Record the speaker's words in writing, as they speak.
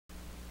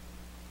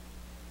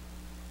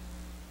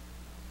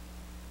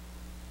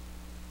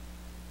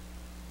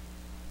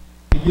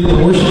begin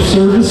the worship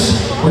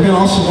service. We're going to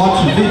also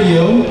watch a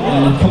video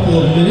in a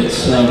couple of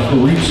minutes for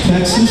Reach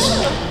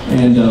Texas,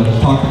 and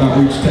we'll talk about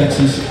Reach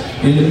Texas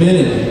in a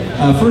minute.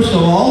 First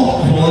of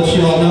all, I want to let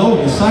you all know,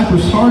 at the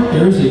Cypress Heart,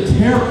 there is a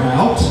tear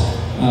out,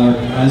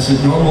 as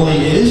it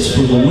normally is,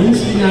 for the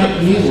Wednesday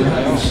night meal. We're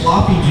having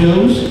Sloppy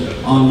Joe's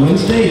on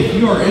Wednesday. If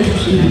you are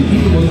interested in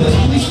eating with us,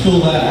 please fill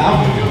that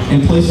out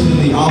and place it in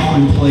the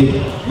offering plate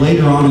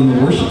later on in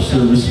the worship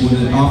service when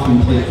the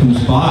offering plate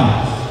comes by.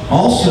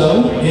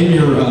 Also, in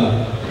your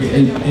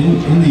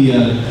in the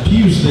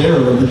pews there,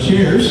 or the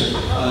chairs,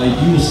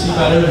 you will see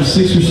about every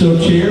 6 or so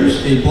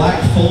chairs a black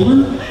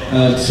folder.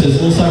 It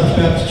says Little Cypress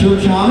Baptist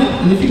Church on it,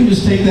 and if you can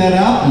just take that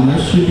out, and there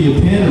should be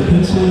a pen or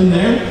pencil in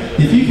there.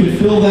 If you can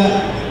fill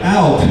that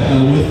out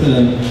with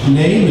the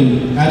name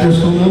and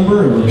address, phone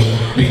number, or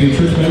if you're a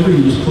church member,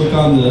 you just click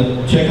on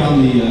check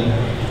on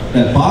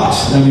that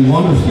box. That'd be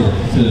wonderful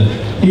to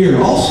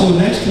hear. Also,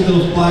 next to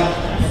those black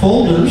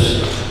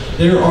folders,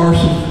 there are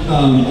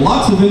some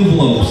lots of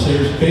envelopes.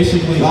 There's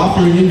basically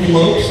offering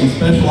envelopes and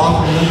special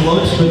offering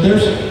envelopes, but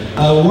there's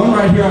one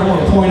right here I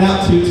want to point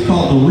out to. It's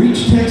called the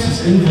Reach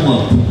Texas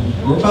envelope.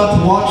 We're about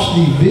to watch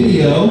the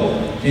video,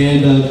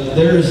 and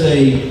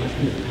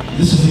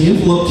this is the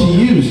envelope to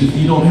use. If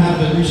you don't have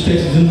the Reach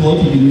Texas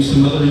envelope, you can use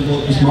some other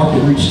envelope. Just mark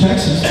it Reach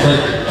Texas. But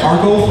our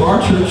goal for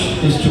our church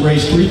is to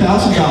raise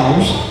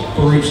 $3,000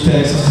 for Reach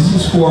Texas. This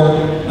is for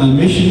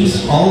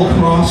missions all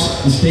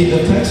across the state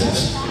of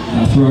Texas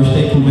through our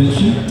state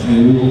convention, and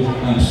we will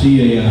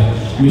see a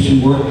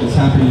mission work that's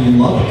happening in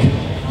Lubbock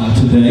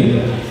today.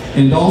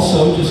 And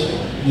also,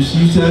 just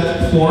use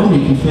that form.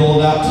 You can fill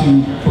it out to,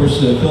 of course,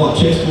 fill out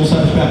checks to Little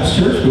Cypress Baptist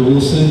Church, but we'll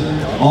send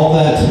all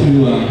that to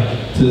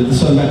the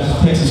Southern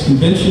Baptist Texas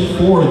Convention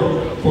for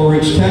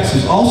Reach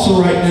Texas. Also,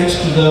 right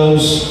next to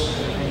those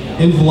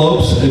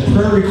envelopes, a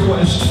prayer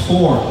request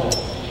form.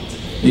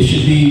 It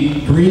should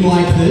be green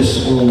like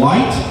this or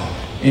white,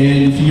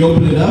 and if you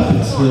open it up,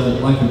 it's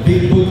like a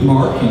big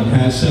bookmark and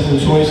has several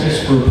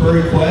choices for a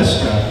prayer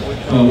request,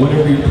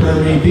 whatever your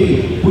prayer may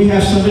be. We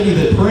have somebody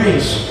that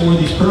prays for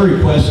these prayer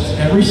requests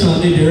every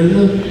Sunday during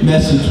the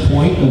message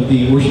point of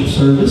the worship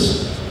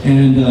service,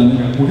 and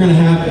we're going to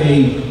have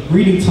a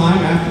reading time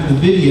after the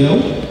video,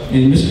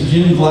 and Mr.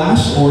 Jim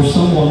Glass or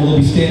someone will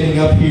be standing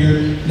up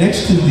here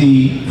next to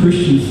the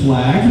Christian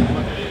flag,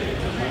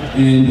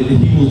 and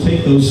he will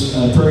take those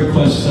prayer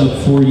requests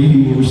up for you.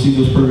 He will receive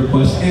those prayer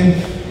requests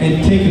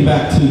and take them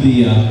back to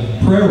the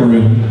prayer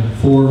room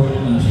for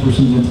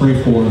someone to pray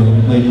for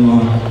later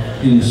on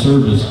in the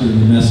service during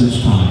the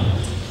message time.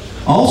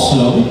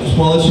 Also, just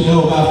want to let you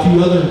know about a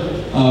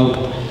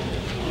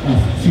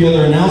few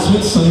other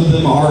announcements. Some of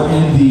them are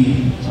in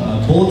the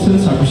bulletin,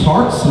 Cypress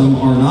Heart, some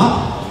are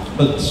not.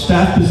 But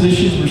staff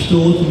positions, we're still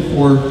looking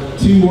for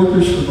 2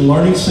 workers for the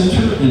Learning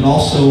Center and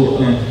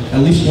also at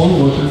least 1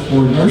 worker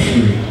for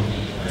nursery.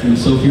 And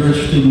so if you're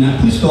interested in that,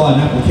 please fill out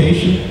an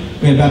application.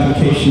 We have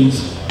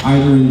applications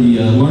either in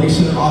the Learning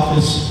Center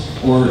office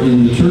or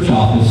in the church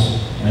office.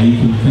 You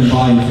can come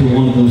by and fill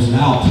one of those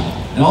out.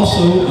 And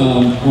also, I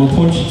want to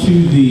point you to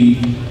the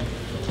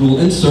little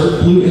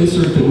blue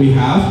insert that we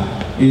have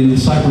in the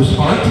Cypress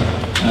Heart.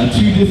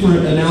 2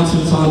 different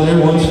announcements on there.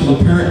 One's for the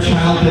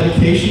parent-child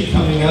dedication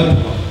coming up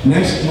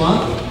next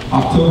month,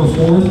 October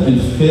 4th and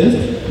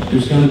 5th.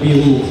 There's going to be a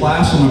little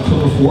class on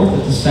October 4th.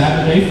 It's a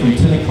Saturday from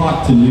 10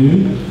 o'clock to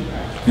noon.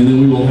 And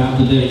then we will have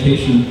the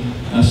dedication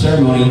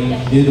ceremony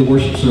in the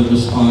worship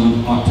service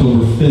on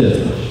October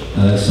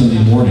 5th,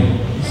 Sunday morning.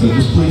 So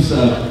just please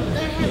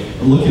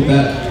look at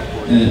that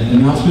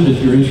announcement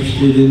if you're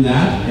interested in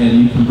that,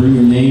 and you can bring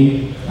your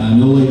name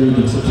no later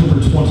than September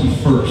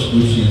 21st,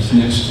 which is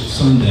next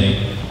Sunday,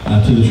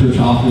 to the church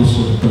office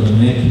or to Brother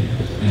Nick,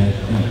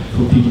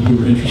 for people who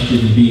are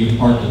interested in being a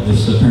part of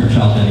this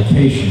parent-child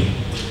dedication.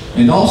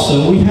 And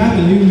also, we have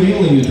a new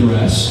mailing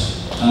address.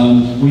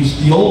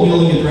 The old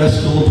mailing address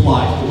still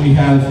applies, but we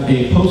have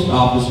a post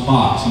office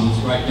box, and it's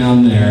right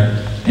down there.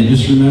 And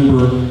just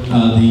remember,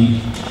 the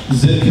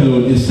zip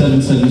code is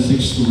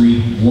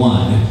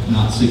 77631,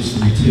 not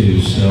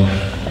 632. So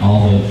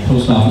all the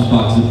post office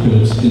box zip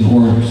codes in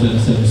order,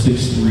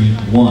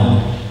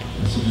 77631.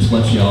 So just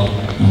let y'all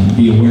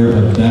be aware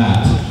of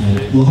that. And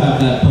we'll have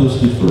that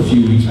posted for a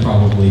few weeks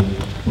probably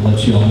to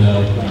let y'all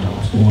know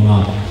what's going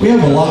on. We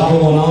have a lot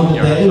going on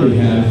today. We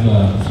have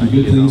some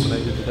good things.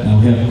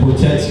 We have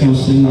quartets going to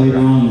sing later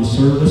on in the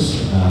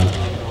service.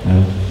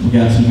 We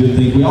got some good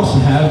things. We also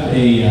have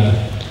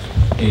a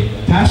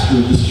pastor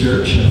of this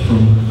church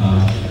from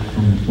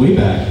way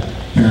back,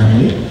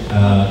 apparently,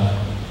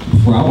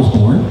 before I was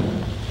born.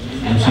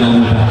 I'm sure I know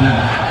about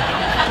that.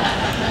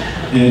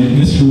 And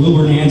Mr.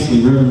 Wilbur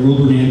Nansley, Reverend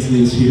Wilbur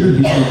Nansley is here.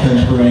 He's going to come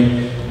and pray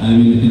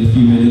in a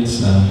few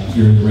minutes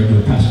during the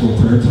regular pastoral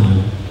prayer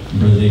time. And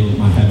Brother David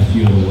might have a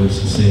few other words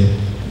to say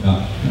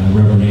about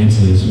Reverend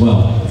Nansley as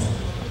well.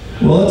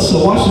 Well, let's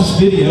watch this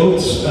video.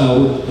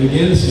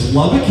 Again, this is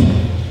Lubbock.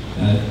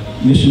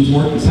 Missions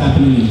work is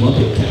happening in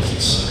Lubbock,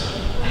 Texas.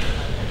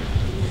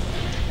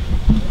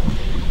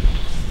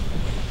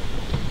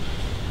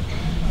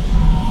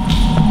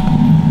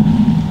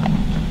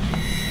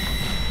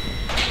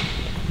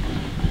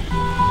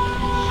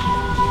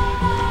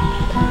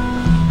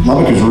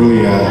 is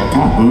really a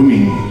kind of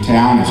booming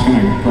town. It's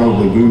going to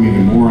probably boom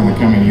even more in the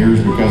coming years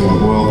because of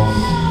the oil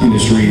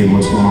industry and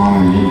what's going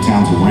on in the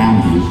towns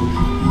around you.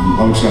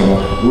 Oaks have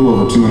a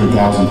little over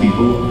 200,000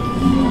 people,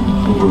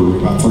 over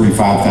about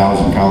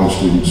 35,000 college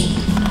students.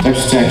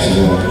 Texas Tech has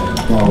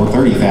over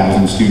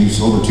 30,000 students,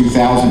 over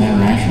 2,000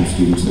 international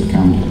students that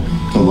come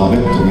to love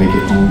it, to make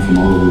it home from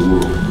all over the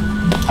world.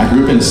 I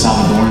grew up in a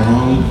Salvadoran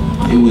home.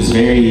 It was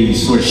very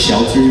sort of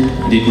sheltered.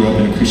 I did grow up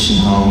in a Christian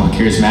home, a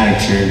charismatic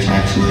church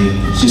actually.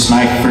 It's just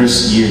my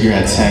first year here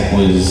at Tech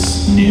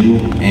was new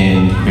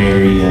and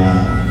very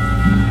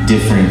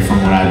different from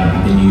what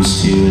I've been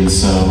used to, and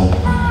so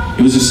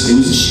it was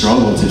a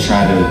struggle to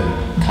try to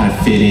kind of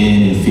fit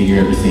in and figure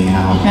everything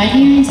out. Right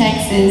here in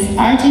Texas,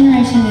 our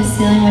generation is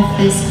dealing with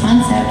this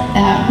concept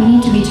that we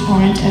need to be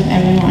tolerant of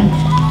everyone,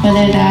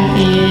 whether that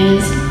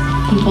is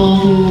people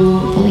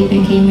who believe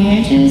in gay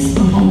marriages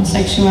and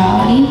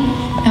homosexuality,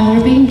 and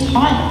we're being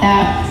taught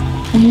that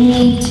we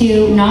need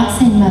to not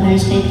send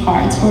Mother's Day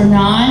cards or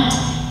not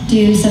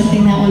do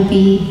something that would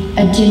be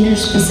a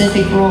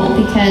gender-specific role,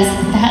 because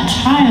that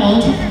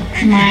child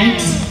might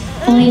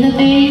believe that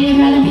they would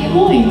rather be a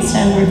boy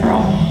instead of a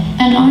girl.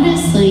 And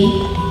honestly,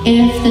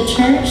 if the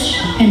church,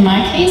 in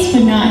my case,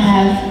 would not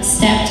have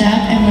stepped up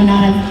and would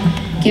not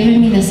have given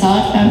me the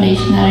solid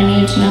foundation that I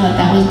needed to know that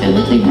that was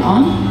biblically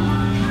wrong,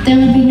 there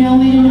would be no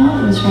way to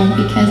know it was wrong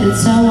because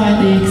it's so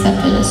widely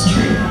accepted as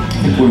true.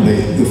 I think one of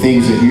the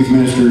things that youth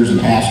ministers and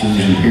pastors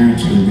and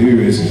parents can do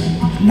is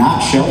not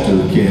shelter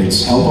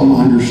kids, help them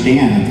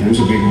understand that there is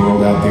a big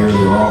world out there,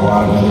 there are a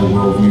lot of other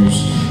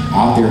worldviews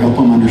out there, help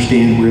them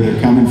understand where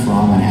they're coming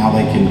from and how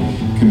they can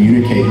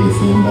communicate with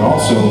them, but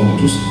also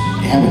just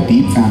have a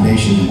deep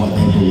foundation in what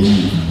they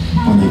believe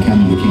when they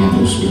come to the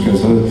campus,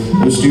 because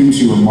those students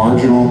who are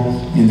marginal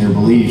in their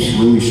beliefs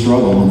really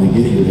struggle when they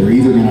get here. They're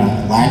either going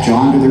to latch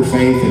on to their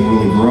faith and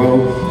really grow,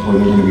 or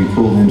they're going to be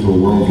pulled into a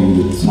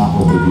worldview that's not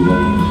what they grew up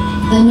in.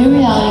 The new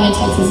reality in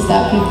Texas is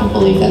that people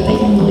believe that they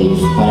can believe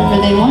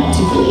whatever they want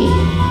to believe,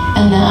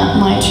 and that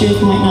my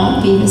truth might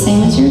not be the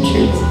same as your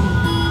truth.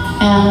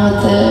 And what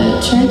the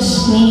church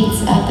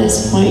needs at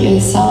this point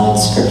is solid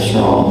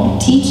scriptural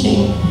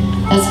teaching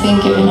that's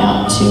being given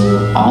out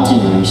to all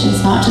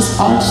generations, not just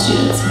college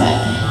students, but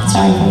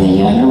starting from the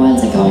younger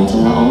ones and going to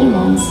the older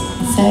ones,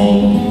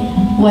 saying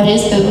what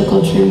is biblical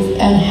truth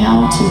and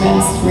how to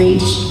best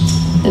reach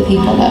the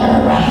people that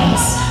are around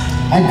us.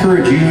 I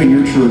encourage you and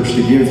your church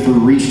to give through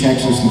Reach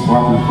Texas and the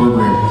Cooperative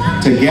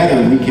Program.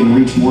 Together we can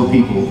reach more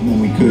people than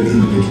we could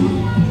individually.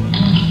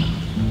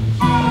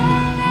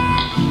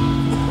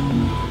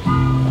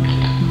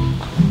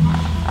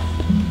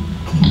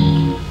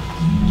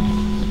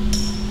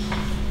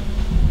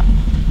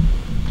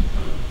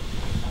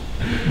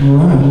 All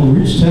right, well,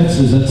 Reach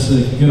Texas, that's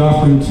a good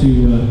offering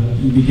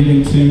to be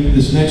giving to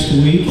this next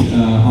week.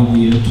 On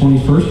the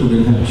 21st, we're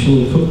going to have a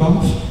chili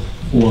cook-off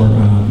for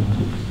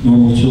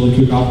normal chili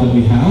cook-off that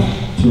we have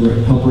to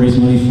help raise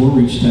money for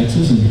Reach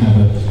Texas and have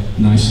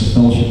a nice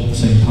fellowship at the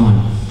same time.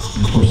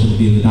 And of course, it'll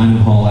be in the dining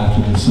hall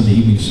after the Sunday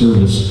evening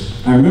service.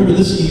 I remember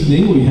this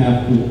evening we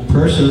have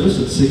prayer service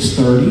at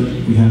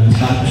 6:30. We have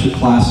discipleship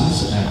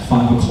classes at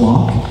 5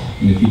 o'clock.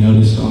 And if you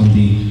noticed on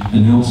the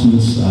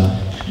announcements,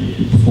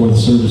 before the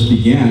service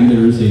began,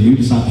 there is a new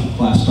discipleship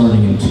class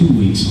starting in 2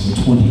 weeks on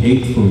the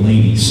 28th for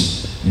ladies.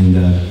 And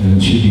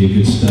it should be a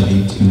good study.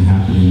 It's going to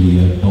happen in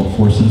the Adult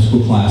Forest Sunday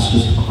School class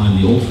just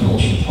behind the old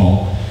fellowship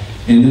hall.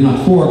 And then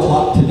at 4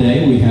 o'clock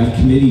today, we have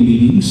committee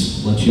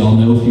meetings. Let you all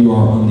know if you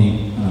are on the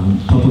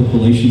Public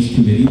Relations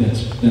Committee,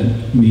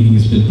 that meeting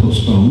has been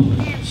postponed.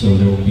 So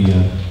there will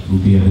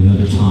be at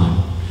another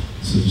time.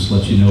 So just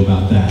let you know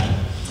about that.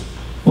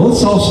 Well,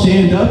 let's all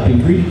stand up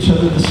and greet each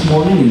other this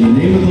morning in the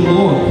name of the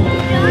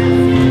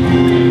Lord.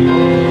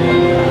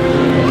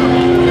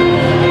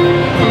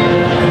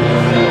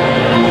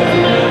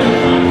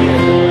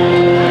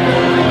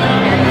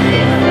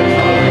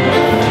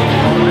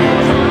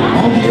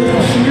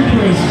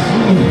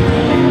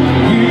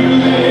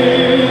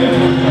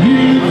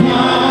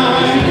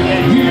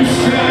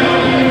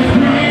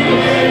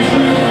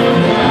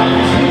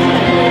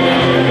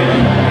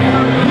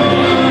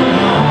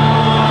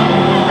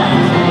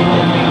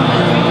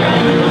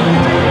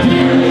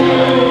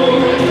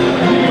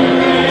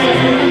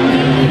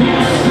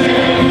 Stay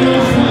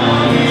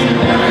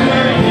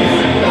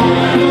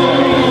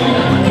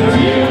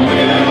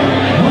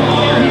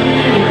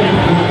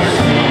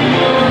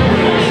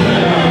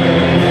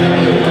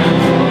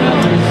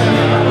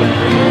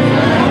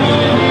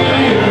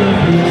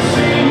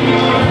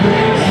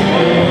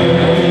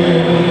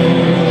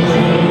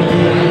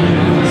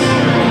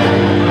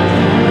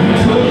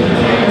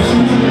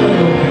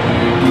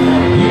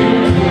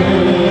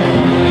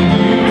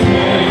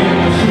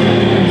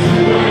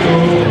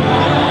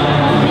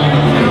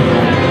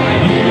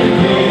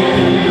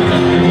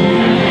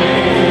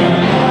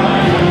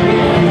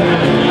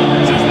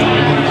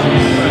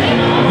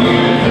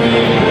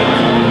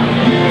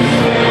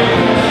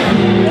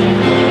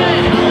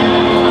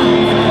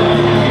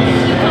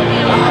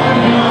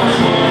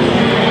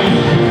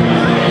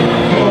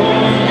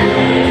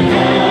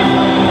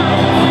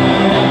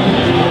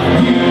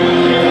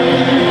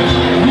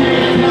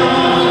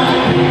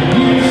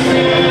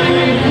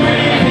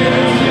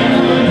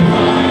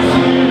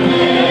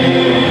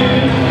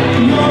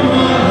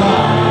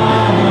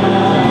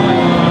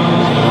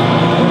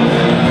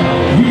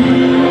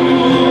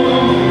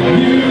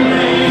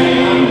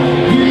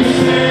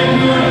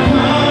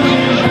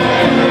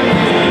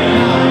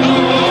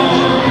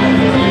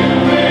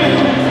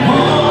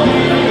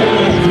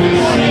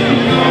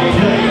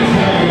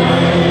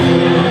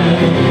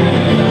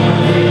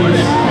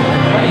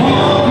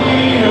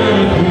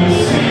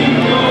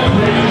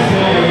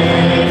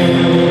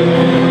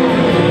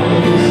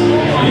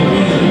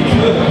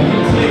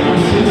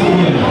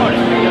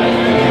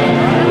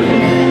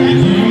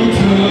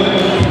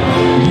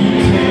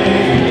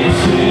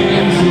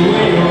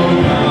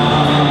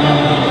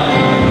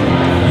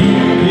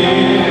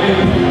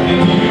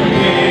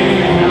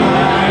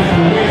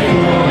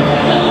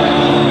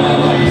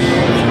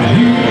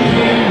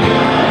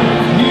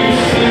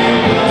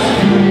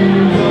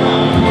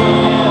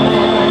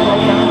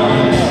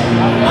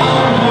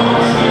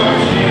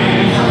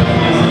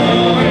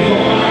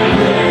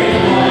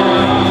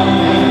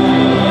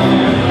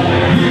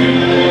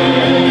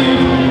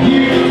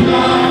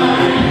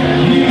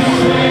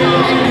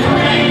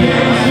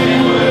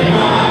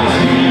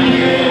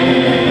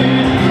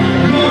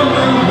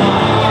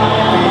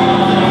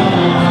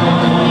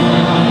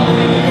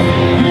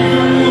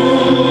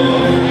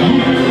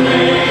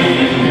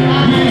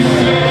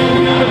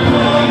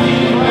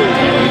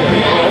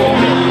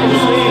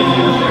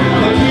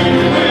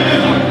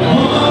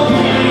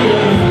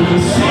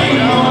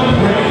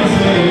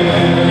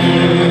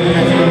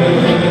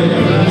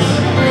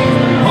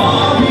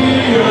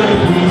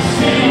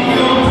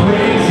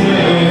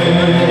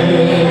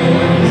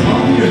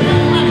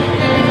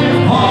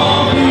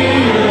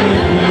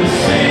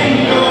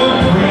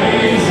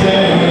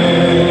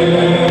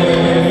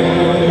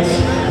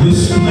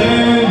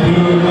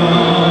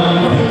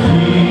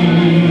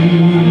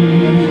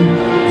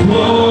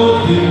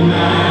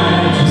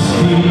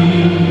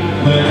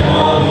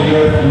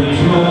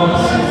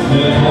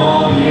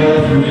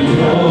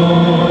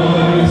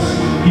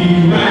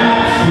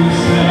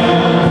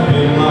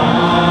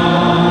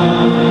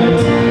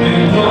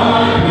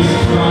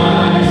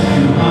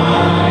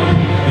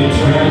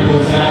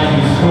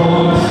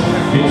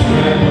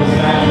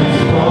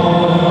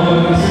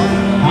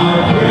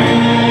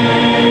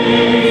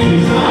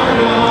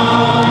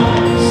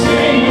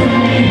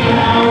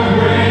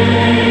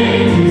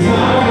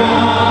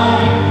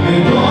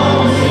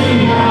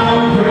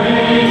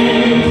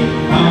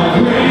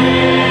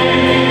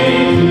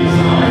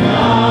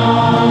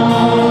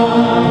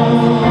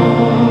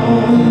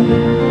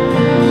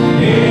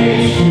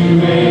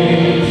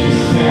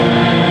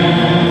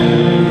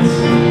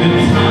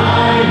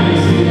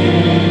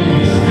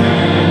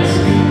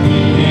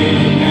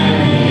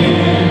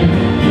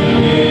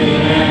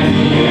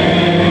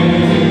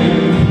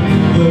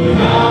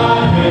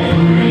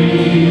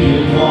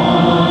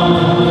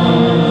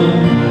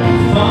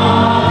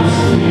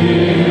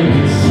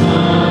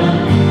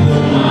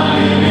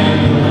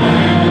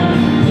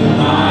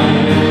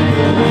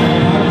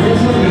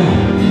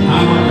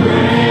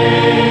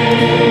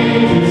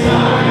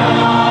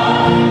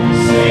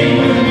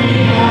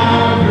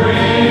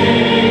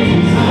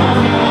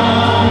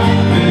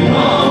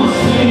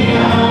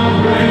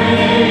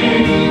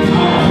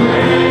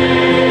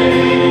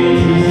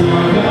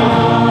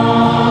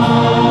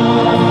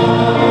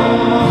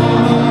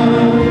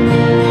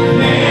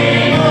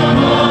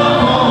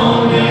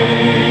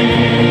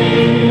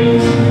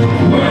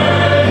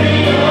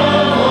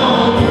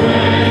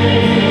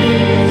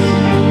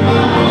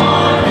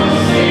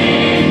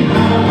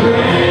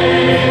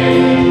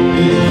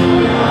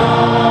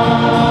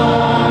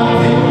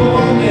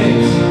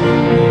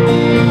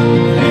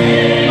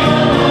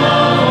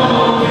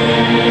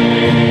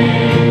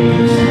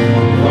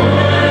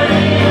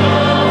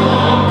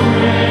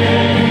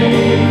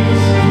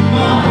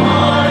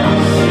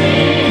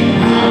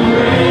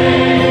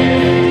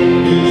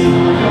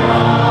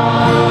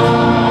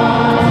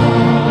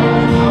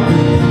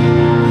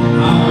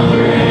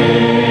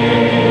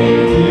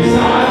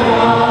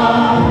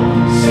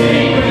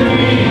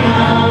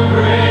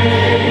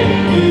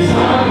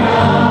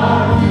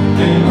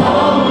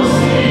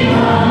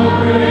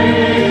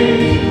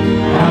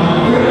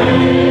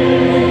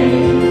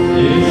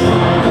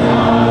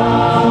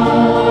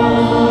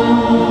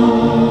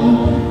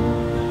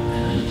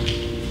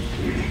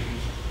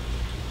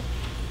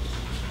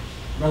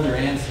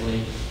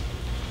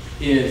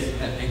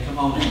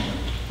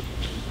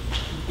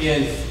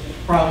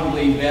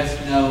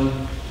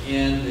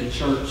in the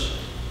church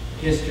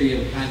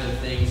history of kind of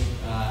things,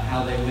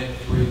 how they went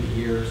through the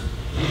years.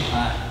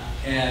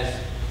 As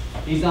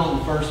he's on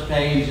the first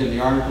page of the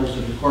Articles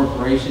of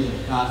Incorporation of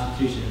the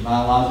Constitution and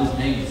Bylaws, his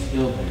name is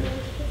still there.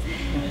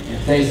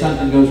 If say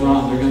something goes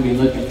wrong, they're going to be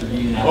looking for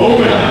you now.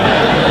 Oh,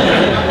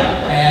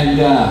 and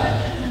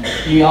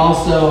he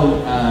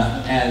also,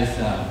 as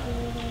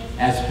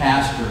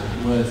pastor,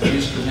 was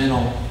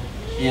instrumental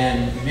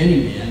in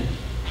many men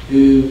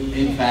who,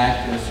 in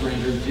fact,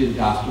 surrendered to the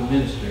gospel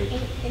ministry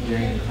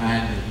during the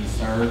time that he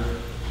served,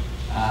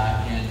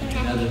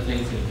 and other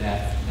things of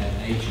that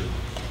nature.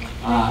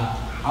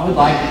 I would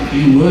like, if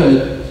you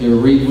would, to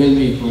read with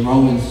me from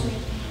Romans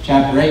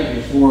chapter 8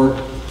 before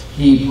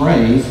he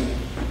prays.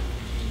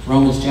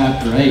 Romans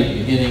chapter 8,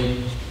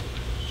 beginning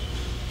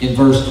in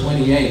verse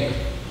 28.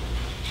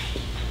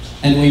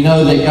 And we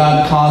know that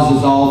God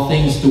causes all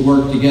things to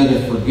work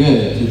together for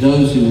good, to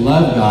those who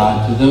love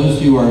God, to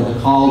those who are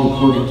called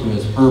according to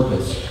his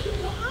purpose.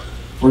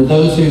 For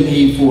those whom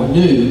he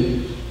foreknew,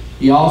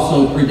 he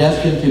also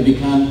predestined to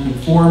become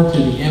conformed to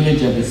the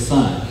image of his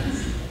Son,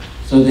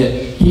 so that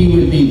he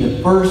would be the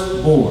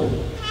firstborn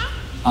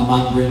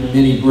among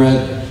many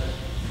brethren.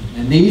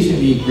 And these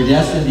whom he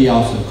predestined, he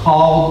also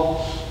called.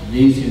 And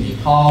these whom he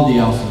called, he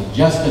also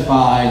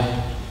justified.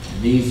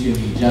 And these whom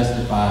he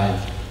justified,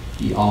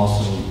 he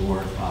also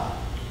glorified.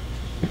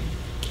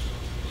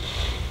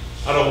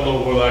 I don't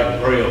know whether I can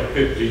pray a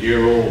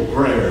 50-year-old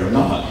prayer or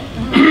not.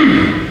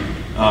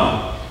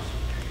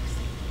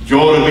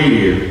 Joy to be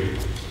here.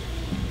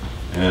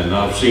 And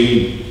I've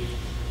seen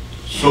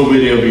so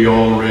many of you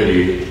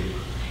already.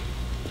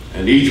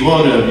 And each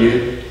one of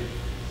you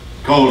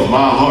caused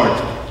my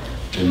heart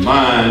and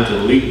mind to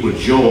leap with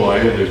joy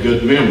at the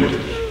good memories.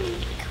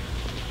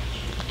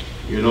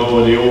 You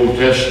know, in the Old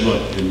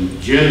Testament, in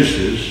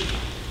Genesis,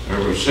 there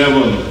were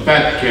 7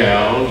 fat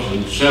cows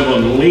and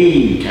 7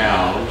 lean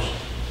cows.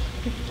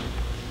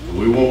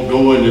 We won't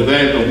go into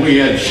that, but we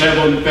had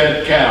 7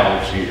 fat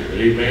cows here.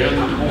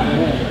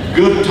 Amen?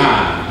 Good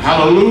time.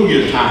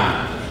 Hallelujah time.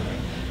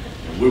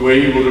 We were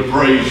able to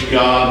praise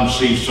God and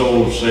see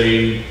souls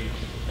saved.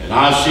 And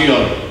I see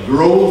a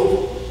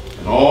growth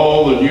in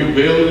all the new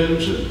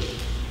buildings.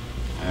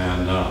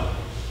 And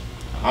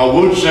I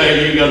would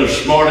say you got a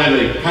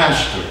smart-aleck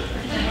pastor.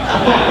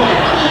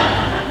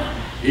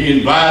 He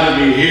invited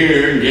me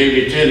here and gave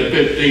me 10 to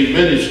 15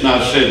 minutes, and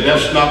I said,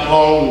 that's not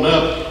long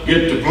enough.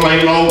 Get the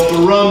plane off the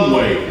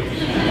runway.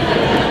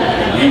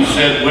 And he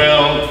said,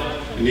 well,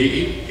 and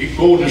he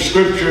quoted the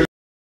scripture.